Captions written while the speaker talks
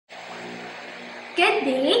Good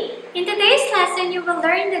day! In today's lesson, you will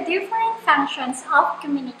learn the different functions of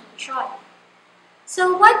communication.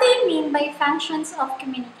 So what do you mean by functions of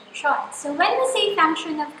communication? So when we say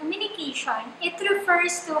function of communication, it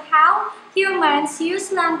refers to how humans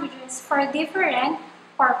use languages for different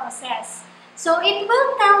purposes. So it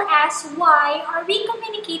will tell us why are we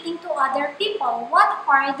communicating to other people, what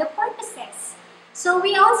are the purposes. So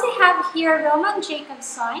we also have here Roman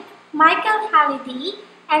Jacobson, Michael Halliday,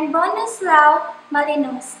 and Bronislaw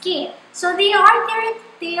Malinowski. So they are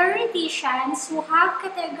theoreticians who have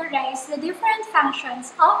categorized the different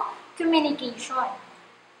functions of communication.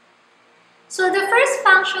 So the first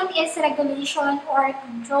function is regulation or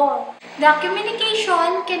control. The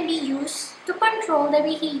communication can be used to control the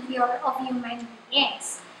behavior of human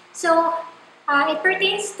beings. So it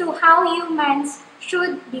pertains to how humans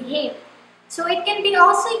should behave. So it can be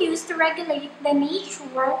also used to regulate the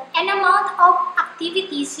nature and amount of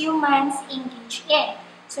activities humans engage in.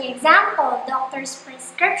 So example, doctors'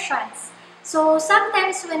 prescriptions. So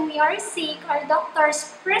sometimes when we are sick, our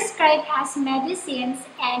doctors prescribe us medicines,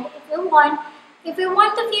 and if we want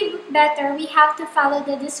to feel better, we have to follow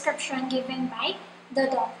the description given by the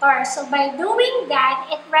doctor. So by doing that,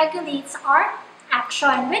 it regulates our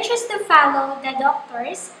action, which is to follow the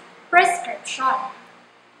doctor's prescription.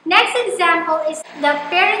 Next example is the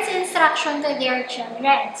parents' instruction to their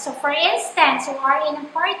children. So for instance, you are in a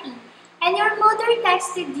party and your mother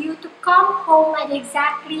texted you to come home at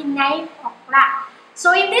exactly 9 o'clock.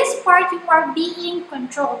 So in this part, you are being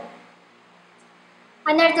controlled.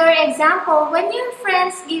 Another example, when your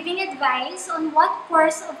friends giving advice on what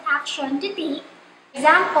course of action to take,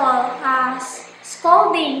 example,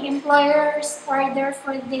 scolding employers' order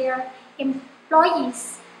for their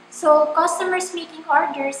employees. So customers making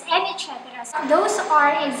orders and etc. So those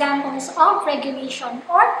are examples of regulation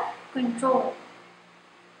or control.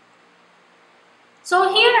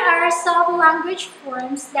 So here are some language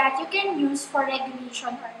forms that you can use for regulation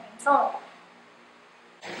or control.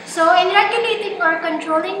 So in regulating or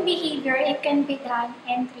controlling behavior, it can be done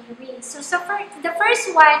in 3 ways. So the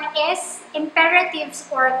first one is imperatives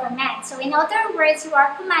or commands. So in other words, you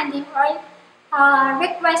are commanding or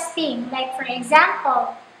requesting, like for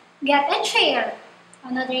example, get a chair.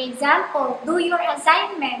 Another example, do your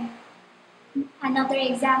assignment. Another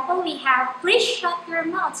example, we have please shut your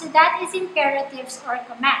mouth. So that is imperatives or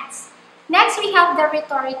commands. Next, we have the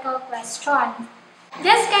rhetorical question.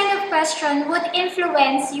 This kind of question would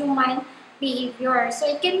influence human behavior. So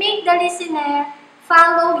it can make the listener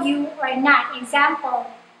follow you or not. Example,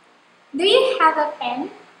 do you have a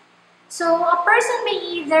pen? So a person may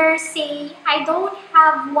either say, I don't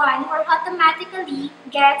have one, or automatically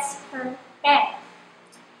gets her pen.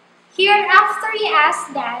 Here, after you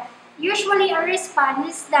ask that, usually our response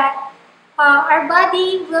is that our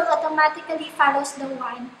body will automatically follows the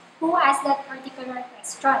one who asked that particular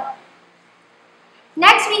question.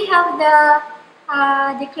 Next, we have the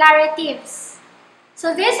declaratives.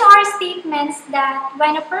 So these are statements that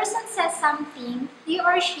when a person says something, he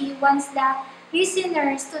or she wants the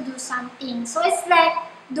listeners to do something. So it's like,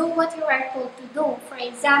 do what you are told to do. For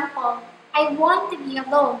example, I want to be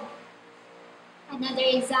alone. Another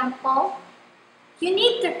example, you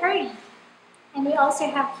need to hurry. And we also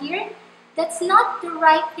have here, that's not the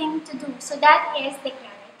right thing to do. So that is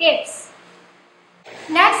declaratives.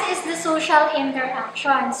 Next is the social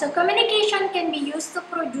interaction. So communication can be used to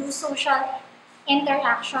produce social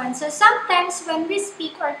interaction. So sometimes when we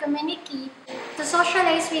speak or communicate to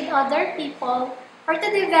socialize with other people or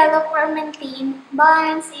to develop or maintain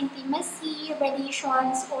bonds, intimacy,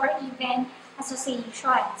 relations, or even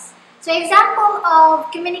associations. So example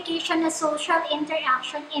of communication and social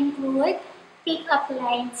interaction include pick-up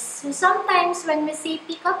lines. So sometimes when we say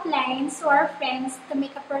pick-up lines to our friends to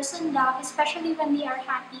make a person laugh, especially when they are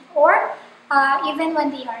happy or even when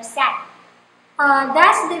they are sad.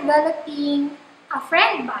 Thus developing a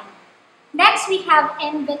friend bond. Next, we have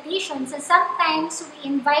invitations. So sometimes we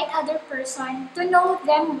invite other person to know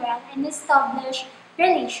them well and establish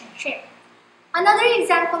relationship. Another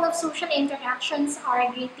example of social interactions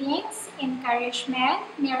are greetings, encouragement,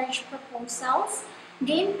 marriage proposals,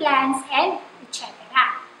 game plans, and etc.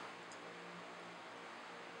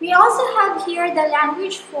 We also have here the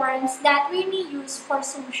language forms that we may use for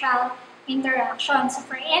social interactions. So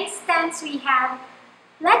for instance, we have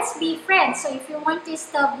let's be friends. So if you want to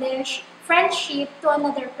establish friendship to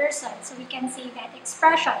another person, so we can say that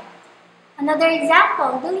expression. Another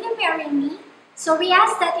example, will you marry me? So we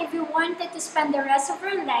ask that if you wanted to spend the rest of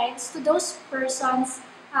our lives to those persons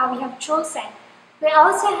we have chosen. We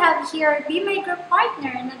also have here, be my group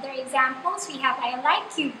partner. Another examples, we have I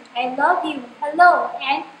like you, I love you, hello,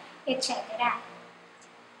 and etc.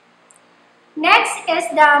 Next is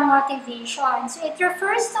the motivation. So it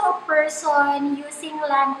refers to a person using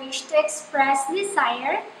language to express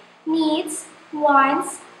desire, needs,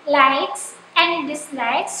 wants, likes, and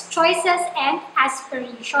dislikes, choices, and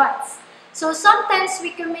aspirations. So sometimes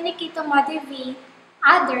we communicate to motivate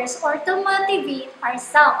others or to motivate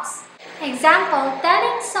ourselves. Example,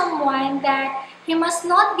 telling someone that he must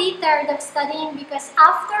not be tired of studying because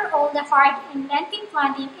after all the hard and lengthy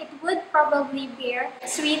planting, it would probably bear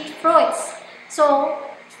sweet fruits. So,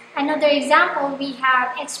 another example, we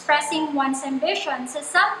have expressing one's ambition. So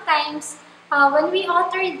sometimes when we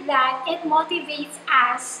utter that, it motivates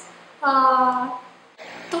us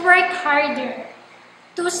to work harder,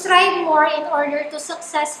 to strive more in order to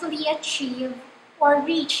successfully achieve or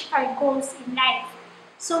reach our goals in life.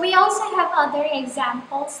 So we also have other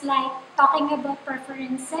examples like talking about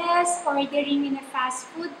preferences, ordering in a fast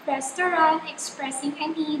food restaurant, expressing a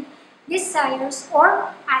need, desires,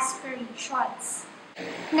 or aspirations.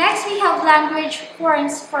 Next, we have language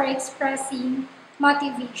forms for expressing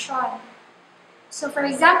motivation. So for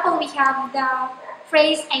example, we have the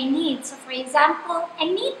phrase I need. So for example, I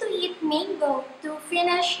need to eat mango to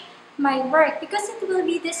finish my work because it will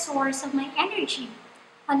be the source of my energy.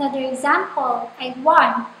 Another example, I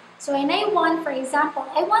want. So when I want, for example,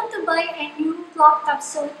 I want to buy a new laptop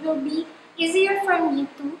so it will be easier for me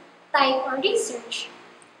to type or research.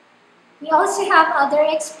 We also have other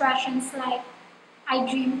expressions like I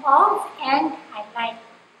dream of and I like.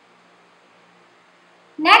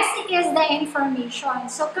 Next is the information.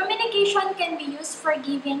 So communication can be used for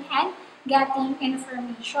giving and getting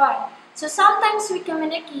information. So sometimes we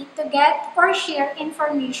communicate to get or share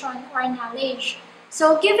information or knowledge.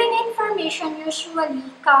 So giving information usually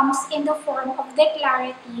comes in the form of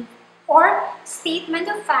declarative or statement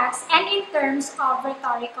of facts and in terms of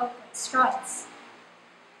rhetorical questions.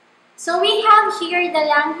 So we have here the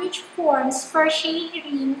language forms for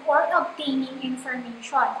sharing or obtaining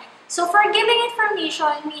information. So for giving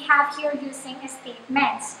information, we have here using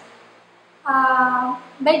statements.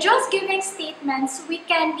 By just giving statements, we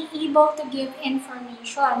can be able to give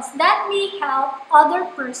information that may help other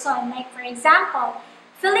person. Like for example,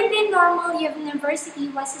 Philippine Normal University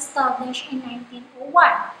was established in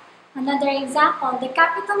 1901. Another example, the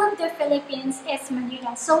capital of the Philippines is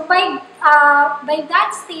Manila. So by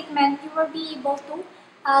that statement, you will be able to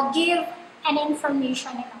give an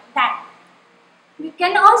information about that. You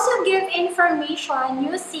can also give information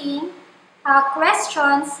using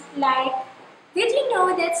questions like, did you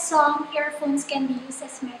know that some earphones can be used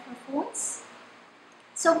as microphones?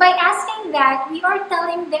 So by asking that, we are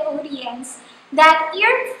telling the audience that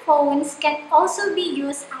earphones can also be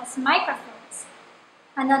used as microphones.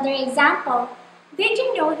 Another example, did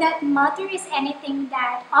you know that matter is anything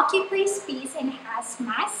that occupies space and has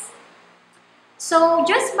mass? So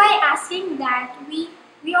just by asking that, we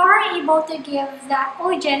are able to give the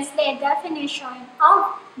audience the definition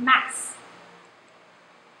of mass.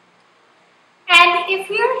 And if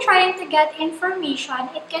you're trying to get information,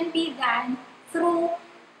 it can be done through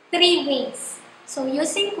three ways. So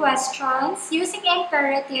using questions, using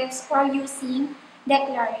imperatives, or using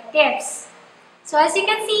declaratives. So as you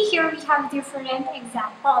can see here, we have different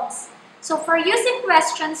examples. So for using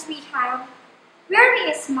questions, we have, where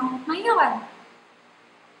is Mount Mayon?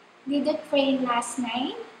 Did it rain last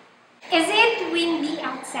night? Is it windy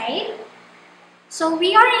outside? So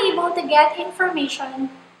we are able to get information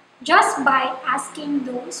just by asking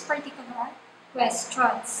those particular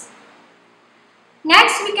questions.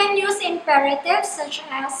 Next, we can use imperatives such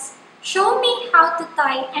as, show me how to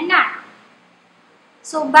tie a knot.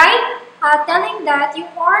 So by telling that, you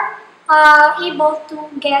are able to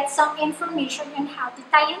get some information on how to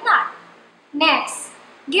tie a knot. Next,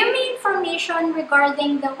 give me information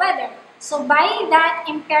regarding the weather. So by that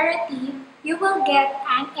imperative, you will get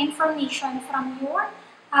an information from your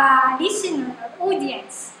listener or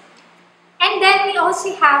audience. And then we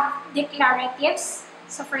also have declaratives.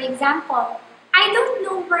 So for example, I don't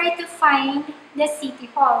know where to find the city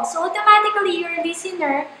hall. So automatically your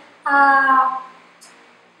listener,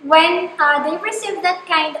 when they receive that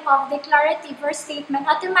kind of declarative or statement,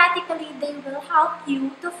 automatically they will help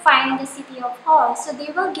you to find the city of hall. So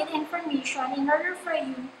they will get information in order for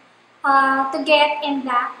you to get in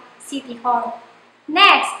the city hall.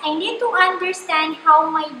 Next, I need to understand how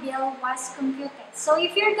my bill was computed. So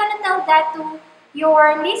if you're gonna tell that to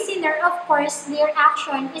your listener, of course, their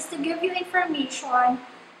action is to give you information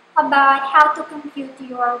about how to compute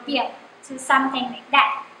your bill. So something like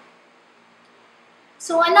that.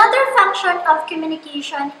 So another function of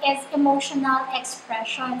communication is emotional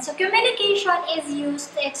expression. So communication is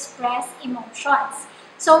used to express emotions.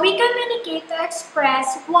 So we communicate to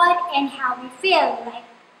express what and how we feel, like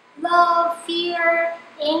love, fear,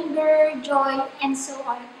 anger, joy, and so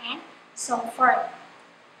on and so forth.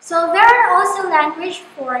 So there are also language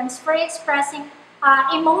forms for expressing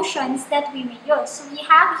emotions that we may use. So we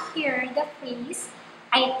have here the phrase,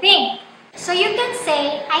 I think. So you can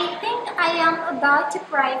say, I think I am about to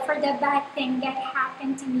cry for the bad thing that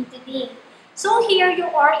happened to me today. So here you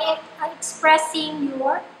are expressing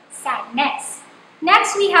your sadness.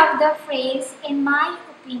 Next, we have the phrase, in my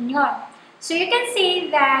opinion. So you can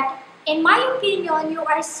say that, in my opinion, you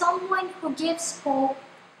are someone who gives hope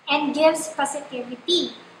and gives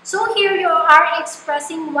positivity. So here you are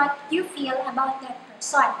expressing what you feel about that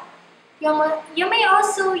person. You may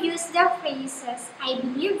also use the phrases, I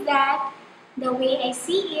believe that, the way I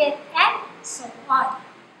see it, and so on.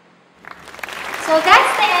 So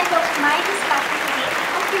that's the end of my discussion today. I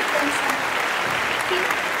hope you learned something.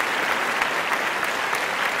 Thank you.